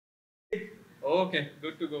Okay,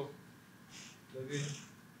 good to go. Naveed.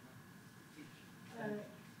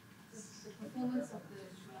 The performance of the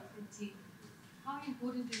Sri Lankan team, how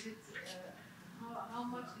important is it? How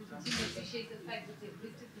much did the team appreciate the fact that they've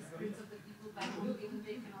lifted the spirits of the people back home given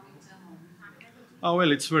the economic turmoil?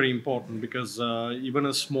 Well, it's very important because even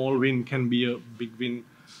a small win can be a big win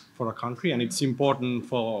for a country, and it's important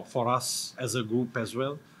for us as a group as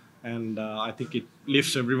well. And I think it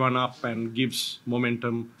lifts everyone up and gives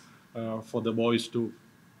momentum for the boys to,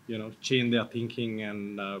 change their thinking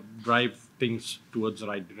and drive things towards the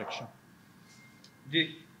right direction.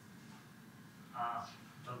 G.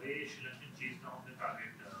 The way Sri Lanka chased down the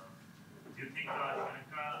target, do you think Sri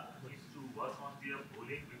Lanka needs to work on their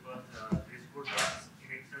bowling because they scored runs in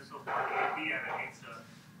excess of 180 and against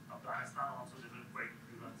Afghanistan also they were quite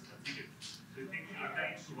few runs conceded. Do you think Sri Lanka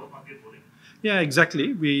needs to work on their bowling? Yeah,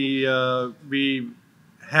 exactly. We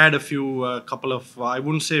had a few couple of I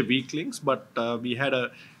wouldn't say weaklings, but we had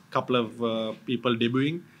a couple of people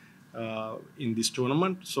debuting in this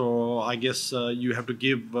tournament. So I guess you have to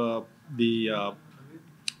give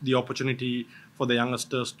the opportunity for the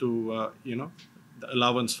youngsters to the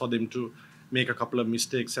allowance for them to make a couple of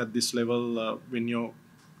mistakes at this level when you're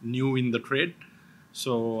new in the trade.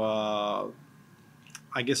 So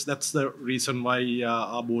I guess that's the reason why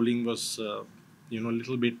our bowling was, a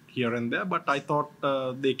little bit here and there. But I thought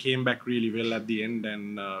they came back really well at the end,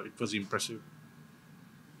 and it was impressive.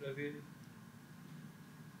 Naveed.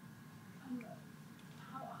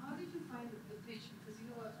 How did you find the pitch? Because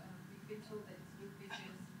we've been told that it's new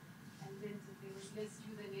pitches, and then there was less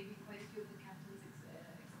dew than maybe quite a few of the captains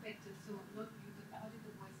expected. So not you, but how did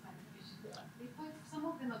the boys find the pitch? Some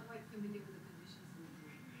of them are quite familiar with the conditions in the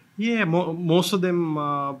field. Yeah, most of them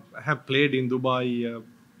have played in Dubai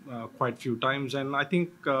quite few times, and I think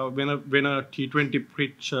when a T20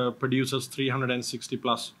 pitch produces 360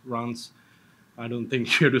 plus runs, I don't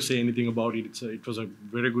think you have to say anything about it. It was a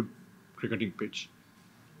very good cricketing pitch.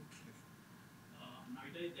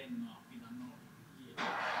 Naveed, then we don't know.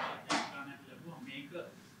 Afghanistan level make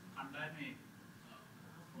කණ්ඩායමේ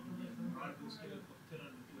morale booster කොච්චර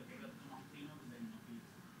ලොකු එකකට තමයි තියෙනවද දැන්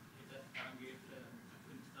අපි ඒක තරගයට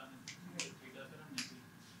ඇෆ්ගනිස්තාන ක්‍රීඩා කරන්නේ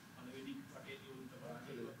පළවෙනි වටේදී උන්ට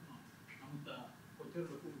පරාජය කරනවා. නමුත් කොච්චර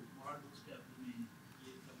ලොකු මොරල් බූස්ටර් අපි මේ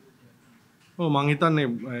මං හිතන්නේ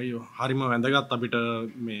හරිම වැදගත් අපිට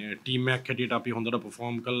මේ ටීම් එකක් හැටියට අපි හොඳට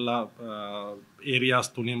perform කළා ඒරියාස්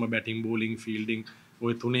තුනේම බැටිං බෝලිං ෆීල්ඩිං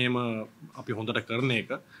ওই තුනේම අපි හොඳට කරන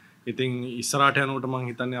එක. ඉතින් ඉස්සරහට යනකොට මං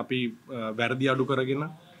හිතන්නේ අපි වැරදි අඩු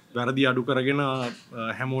කරගෙන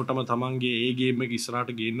හැමෝටම තමන්ගේ ඒ ගේම් එක ඉස්සරහට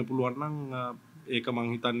ගේන්න පුළුවන් නම් ඒක මං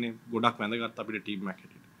හිතන්නේ ගොඩක් වැදගත් අපිට ටීම් එකක්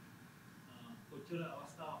හැටියට. කොච්චර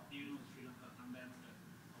අවස්ථාවක් තියෙනවා ශ්‍රී ලංකා කණ්ඩායමට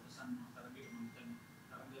අවසන් තරගයේ මම හිතන්නේ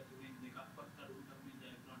තරග තුනෙන් දෙකක්වත් අඩු කරමින්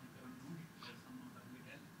ජයග්‍රහණය කරන්න ඕනේ සම්මා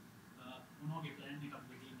තරගයට මොනවගේ ප්ලෑන් එකක්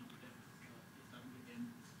වෙදී අපිට ඒ තරගයට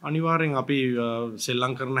අනිවාර්යෙන් අපි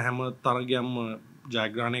සෙල්ලම් කරන හැම තරගයක්ම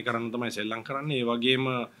ජයග්‍රහණය කරන්න තමයි සෙල්ලම් කරන්නේ. ඒ වගේම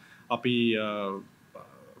අපි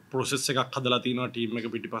process එකක් හදලා තිනවා ටීම් එක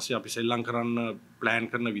පිටිපස්සේ අපි සෙල්ලම් කරන්න plan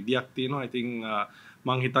කරන විදියක් තියෙනවා. ඉතින්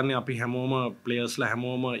මං හිතන්නේ අපි හැමෝම players ලා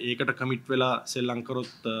හැමෝම ඒකට commit වෙලා සෙල්ලම්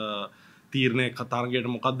කරොත් තීරණය තරගයට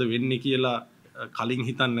මොකද්ද වෙන්නේ කියලා කලින්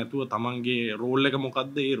හිතන්නේ නැතුව තමන්ගේ role එක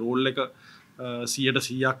මොකද්ද ඒ role එක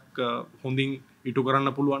 100%ක් හොඳින් ඉටු කරන්න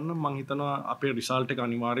පුළුවන් නම් මං හිතනවා අපේ result එක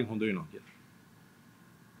අනිවාර්යෙන් හොඳ වෙනවා කියලා.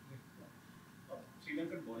 Sri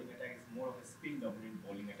Lankan bowling attack is more of a spin dominant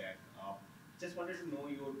bowling attack. Just wanted to know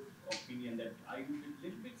your opinion that are you a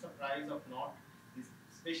little bit surprised of not,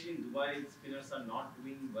 especially in Dubai, spinners are not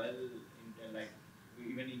doing well like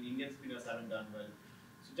even in Indian spinners haven't done well.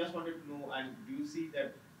 So just wanted to know, and do you see that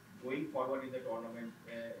going forward in the tournament,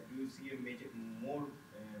 do you see a more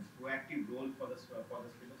proactive role for the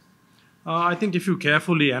spinners? I think if you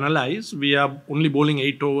carefully analyze, we are only bowling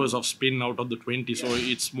 8 overs of spin out of the 20, so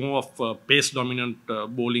it's more of pace dominant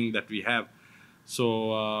bowling that we have. So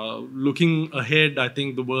looking ahead, I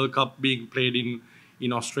think the World Cup being played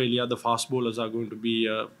in Australia, the fast bowlers are going to be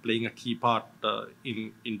playing a key part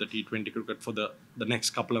in the T20 cricket for the next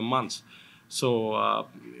couple of months. So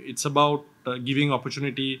it's about giving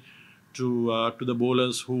opportunity to the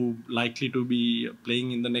bowlers who likely to be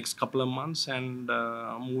playing in the next couple of months and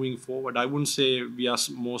moving forward. I wouldn't say we are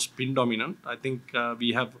more spin dominant. I think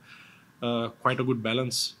we have quite a good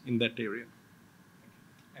balance in that area.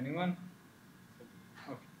 Anyone?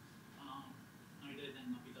 Naveed, then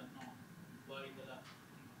අපි දන්නවා දුබායි ඉඳලා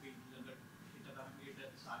අපි ළඟ පිට තරගයට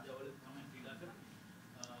සාජවල තමයි ක්‍රීඩා කරන්නේ.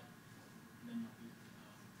 දැන් අපි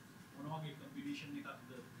මොනවගේ කම්පිටිෂන් එකක්ද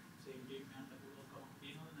සේම් ගේම් යන්න පුළුවන්කමක්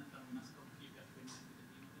තියෙනවද නැත්නම් වෙනස්කම් කීපයක් වෙන්න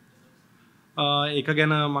තියෙනවද? ඒක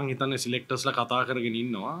ගැන මං හිතන්නේ සිලෙක්ටර්ස්ලා කතා කරගෙන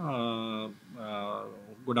ඉන්නවා.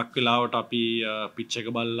 ගොඩක් වෙලාවට අපි පිච් එක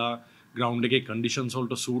බලලා ග්‍රවුන්ඩ් එකේ කන්ඩිෂන්ස්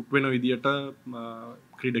වලට සූට් වෙන විදියට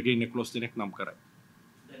ක්‍රීඩකයින් 11 දෙනෙක් නම් කරයි.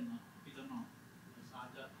 දැන් අපි දන්නවා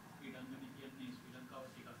සාජා ක්‍රීඩාංගණය කියන්නේ ශ්‍රී ලංකාව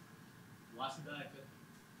ටිකක් වාසිදායක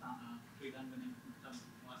ක්‍රීඩාංගණය නැත්නම්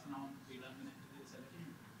වාසනාවන්ත ක්‍රීඩාංගණයක් විදිහට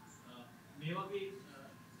සැලකෙන්නේ. මේ වගේ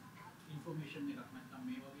ඉන්ෆර්මේෂන් එකක් නැත්නම්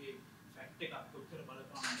මේ වගේ ෆැක්ට් එකක් කොච්චර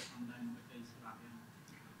බලපානවද සම්දායනකට ඉස්සරහට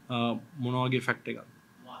යනවා. මොන වගේ ෆැක්ට් එකක්ද?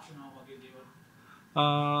 වාසනාව වගේ දේවල්.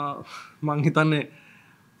 මං හිතන්නේ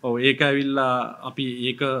ඔව් ඒක ඇවිල්ලා අපි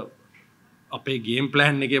ඒක අපේ ගේම්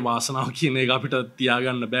ප්ලෑන් එකේ වාසනාව කියන එක අපිට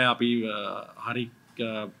තියාගන්න බෑ. අපි හරි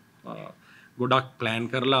ගොඩක් ප්ලෑන්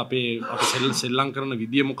කරලා අපි සෙල්ලම් කරන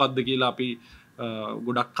විදිය මොකක්ද කියලා අපි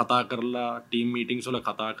ගොඩක් කතා කරලා ටීම් මීටින්ග්ස් වල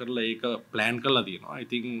කතා කරලා ඒක ප්ලෑන් කරලා තියෙනවා.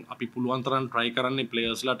 ඉතින් අපි පුළුවන් තරම් try කරන්නේ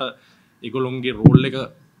ප්ලේයර්ස්ලාට ඒගොල්ලොන්ගේ රෝල් එක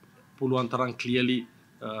පුළුවන් තරම් ක්ලියර්ලි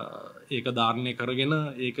ඒක ධාරණය කරගෙන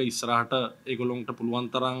ඒක ඉස්සරහට ඒගොල්ලොන්ට පුළුවන්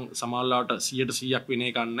තරම් සමාල්ලාට 100% වෙන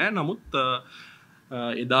එකක් නැහැ. නමුත්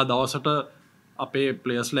එදා දවසට අපේ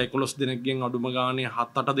ප්ලේයර්ස්ලා 11 දෙනෙක්ගෙන් අඩුම ගානේ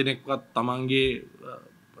 7-8 දෙනෙක්වත් තමන්ගේ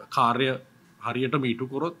කාර්ය හරියට මීටු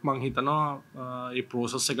කරොත් මං හිතනවා ඒ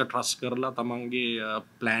process එක trust කරලා තමන්ගේ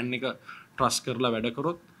plan එක trust කරලා වැඩ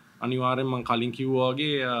කරොත් අනිවාර්යෙන් මං කලින් කිව්වා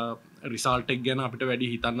වගේ result එක ගැන අපිට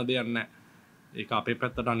වැඩි හිතන්න දෙයක් නැහැ. ඒක අපේ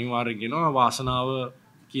පැත්තට අනිවාර්යෙන් ගෙනවා වාසනාව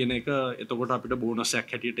කියන එක එතකොට අපිට බෝනස්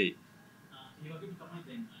එකක් හැටියට එයි. ඒ වගේම තමයි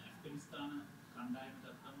දැන් ඇෆ්ගනිස්තාන කණ්ඩායම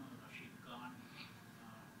ගත්තම රෂීද් ඛාන්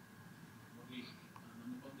වගේ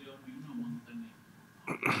නමුපොන්දියෝන් ඉන්නවා මම හිතන්නේ.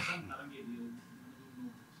 අසන් තරගයේදී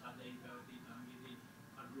සාදයි පැවති තරගයේදී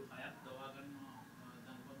කඩළු 6ක් දවා ගන්නවා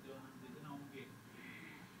නමුපොන්දියෝන් දෙදෙනා උන්ගේ.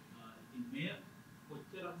 ඉතින් මේ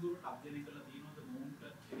කොච්චරක් දුරට අධ්‍යයනය කළා තියෙනවද මොවුන්ට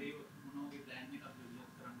ඒ මොන වගේ ප්ලෑන් එකක්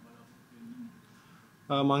විදිහට කරන්න බලාපොරොත්තු වෙන්නේ?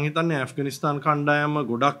 මං හිතන්නේ ඇෆ්ගනිස්තාන් කණ්ඩායම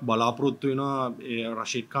ගොඩක් බලාපොරොත්තු වෙනවා ඒ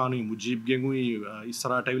රෂීද් ඛානුයි මුජීබ්ගෙන්ුයි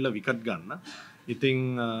ඉස්සරහට ඇවිල්ලා විකට් ගන්න. ඉතින්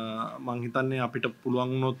මං හිතන්නේ අපිට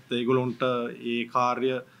පුළුවන් වුණොත් ඒගොල්ලොන්ට ඒ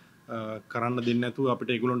කාර්ය කරන්න දෙන්නේ නැතුව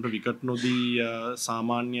අපිට ඒගොල්ලොන්ට විකට් නොදී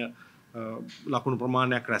සාමාන්‍ය ලකුණු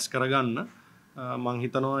ප්‍රමාණයක් රැස් කරගන්න මං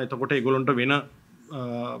හිතනවා. එතකොට ඒගොල්ලොන්ට වෙන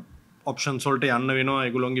ඔප්ෂන්ස් වලට යන්න වෙනවා.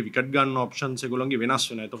 ඒගොල්ලොන්ගේ විකට් ගන්න ඔප්ෂන්ස් ඒගොල්ලොන්ගේ වෙනස්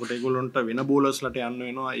වෙනවා. එතකොට ඒගොල්ලොන්ට වෙන බෝලර්ස්ලට යන්න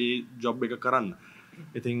වෙනවා ඒ ජොබ් එක කරන්න.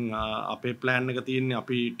 ඉතින් අපේ ප්ලෑන් එක තියෙන්නේ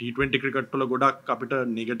අපි T20 ක්‍රිකට් වල ගොඩක් අපිට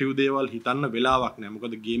නෙගටිව් දේවල් හිතන්න වෙලාවක් නැහැ.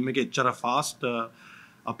 මොකද ගේම් එක එච්චර ෆාස්ට්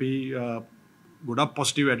අපි ගොඩක්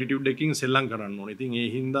පොසිටිව් ඇටිටියුඩ් එකකින් සෙල්ලම් කරන්න ඕනේ. ඉතින් ඒ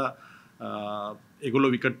හින්දා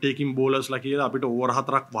ඒගොල්ලෝ විකට් ටේකින් බෝලර්ස්ලා කියලා අපිට ඕවර්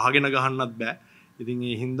 4ක් වහගෙන ගහන්නත් බෑ. ඉතින්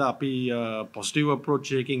ඒ හින්දා අපි පොසිටිව් අප්‍රෝච්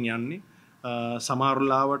එකකින් යන්නේ. සමහර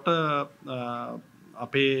වෙලාවට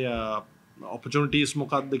අපේ opportunities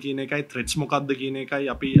මොකක්ද කියන එකයි threats මොකක්ද කියන එකයි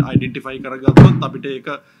අපි identify කරගත්තොත් අපිට ඒක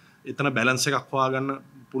එතන balance එකක් හොයාගන්න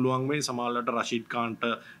පුළුවන් වෙයි. සමහරවිට රෂීද් ඛාන්ට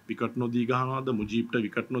විකට් නොදී ගහනවාද මුජීබ්ට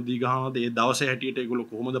විකට් නොදී ගහනවාද ඒ දවසේ හැටියට ඒගොල්ලෝ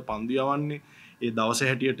කොහොමද පන්දු යවන්නේ ඒ දවසේ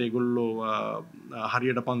හැටියට ඒගොල්ලෝ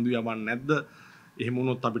හරියට පන්දු යවන්නේ නැද්ද එහෙම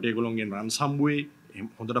වුණොත් අපිට ඒගොල්ලොන්ගෙන් runs හම්බ වෙයි.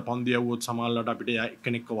 හොඳට පන්දු යවුවොත් සමහරවිට අපිට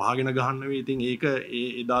එක්කෙනෙක්ව වහගෙන ගහන්න වෙයි. ඉතින් ඒක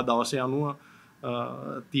එදා දවසේ අනුව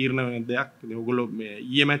තීරණ වෙන දෙයක්. ඉතින් ඔයගොල්ලෝ මේ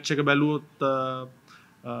ඊයේ මැච් එක බැලුවොත්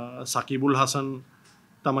සකීබුල් හසන්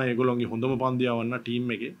තමයි ඒගොල්ලෝගේ හොඳම පන්දු යවන්න ටීම්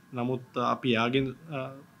එකේ. නමුත් අපි යාගෙන්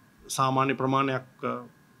සාමාන්‍ය ප්‍රමාණයක්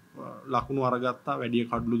ලකුණු අරගත්තා. වැඩි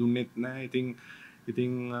කඩළු දුන්නෙත් නැහැ.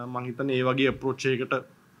 ඉතින් මම හිතන්නේ ඒ වගේ අප්‍රෝච් එකකට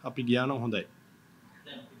අපි ගියා නම් හොඳයි.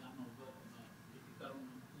 දැන් අපි ගන්න ඔබ පිටිකරුණ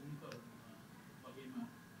උන්කර වගේම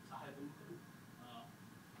සහාය දුන්නු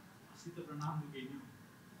අසිත ප්‍රනාන්දු කියන්නේ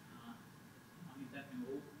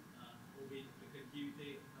ඔබේ ක්‍රිකට්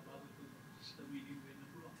ජීවිතේ ලබාගත්තු ස්ථමීනින් වෙන්න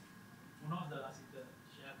පුළුවන්. මොනවද අසිත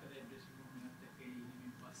ෂෙයා කරේ ඩ්‍රෙසින් රූම් එකත් එක්ක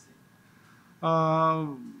ඉන්නේ පස්සේ?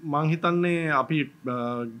 මං හිතන්නේ අපි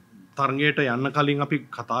තරගයට යන්න කලින් අපි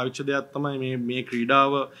කතා වෙච්ච දෙයක් තමයි මේ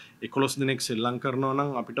ක්‍රීඩාව 11 දිනක් සෙල්ලම් කරනවා නම්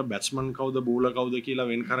අපිට බැට්ස්මන් කවුද බෝලර් කවුද කියලා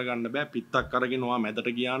වෙන් කරගන්න බෑ. පිත්තක් අරගෙන ඔයා මැදට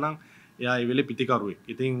ගියා නම් එයා ඒ වෙලේ පිටිකරුවෙක්.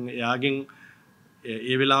 ඉතින් එයාගෙන්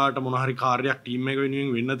ඒ වෙලාවට මොන හරි කාර්යයක් ටීම් එක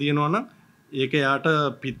වෙනුවෙන් වෙන්න තියෙනවා නම් ඒක යාට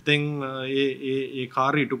පිත්තෙන් ඒ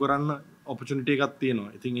කාර්ය ඉටු කරන්න ඔපචුනිටි එකක්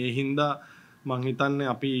තියෙනවා. ඉතින් ඒ හින්දා මං හිතන්නේ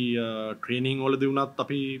අපි ට්‍රේනින් වලදී වුණත්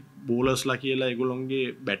අපි බෝලර්ස්ලා කියලා ඒගොල්ලොන්ගේ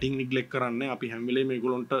බැටිං නිග්ලෙක්ට් කරන්නේ. අපි හැම වෙලේම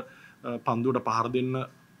ඒගොල්ලොන්ට පන්දුවට පහර දෙන්න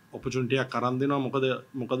ඔපචුනිටි එකක් අරන් දෙනවා.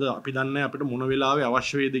 මොකද අපි දන්නේ අපිට මොන වෙලාවෙ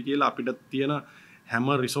අවශ්‍ය වේද කියලා. අපිට තියෙන හැම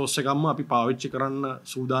රිසෝස් එකක්ම අපි පාවිච්චි කරන්න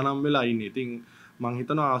සූදානම් වෙලා ඉන්නේ. ඉතින් මං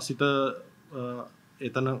හිතනවා ආසිත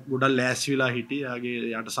එතන ගොඩක් ලෑස්ති වෙලා හිටියේ.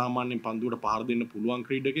 එයාට සාමාන්‍යයෙන් පන්දුවට පහර දෙන්න පුළුවන්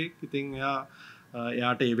ක්‍රීඩකෙක්. ඉතින් එයා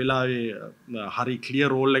එයාට ඒ වෙලාවේ හරි ක්ලියර්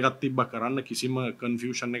රෝල් එකක් තිබ්බ කරන්න කිසිම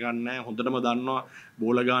කන්ෆියුෂන් එකක් නැහැ. හොඳටම දන්නවා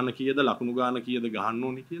බෝල ගාන කීයද ලකුණු ගාන කීයද ගහන්න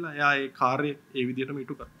ඕනේ කියලා. එයා ඒ කාර්යය ඒ විදිහටම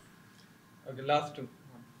ඉටු කරා. Okay, last two.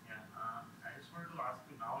 Yeah, I just wanted to ask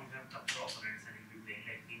you now you have tougher opponents and you'll be playing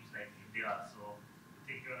like teams like India. So you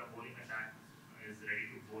think your bowling attack is ready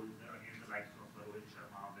to bowl against the likes of Rohit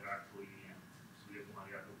Sharma, Virat Kohli, and Surya Kumar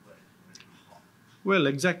Yadav who are ready to perform? Well,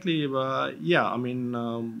 exactly. Yeah, I mean,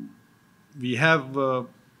 we have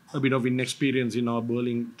a bit of inexperience in our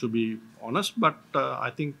bowling, to be honest, but I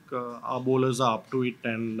think our bowlers are up to it,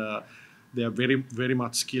 and they are very, very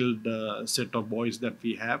much skilled set of boys that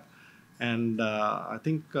we have, and I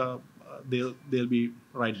think they'll be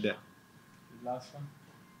right there. Last one.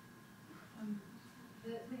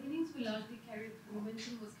 The innings were largely carried, the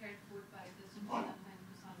momentum was carried forward by the Lanka and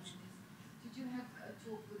Kusal Mendes. Did you have a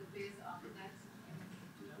talk with the players after that,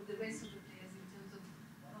 with the rest of the players in terms of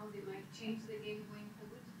how they might change the game going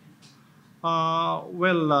forward?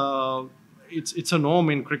 Well, it's a norm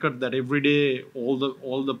in cricket that every day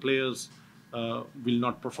all the players will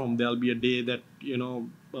not perform. There'll be a day that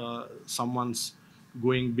someone's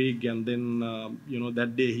going big, and then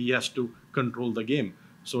that day he has to control the game.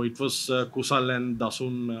 So it was Kusal and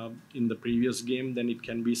Dasun in the previous game. Then it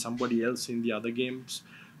can be somebody else in the other games.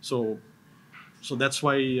 So that's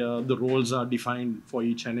why the roles are defined for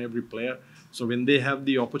each and every player. So when they have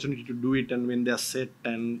the opportunity to do it, and when they're set,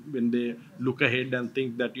 and when they look ahead and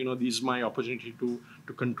think that this is my opportunity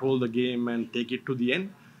to control the game and take it to the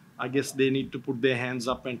end, I guess they need to put their hands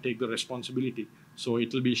up and take the responsibility. So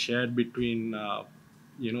it will be shared between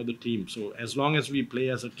the team. So as long as we play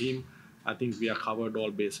as a team, I think we are covered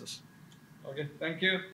all bases. Okay, thank you.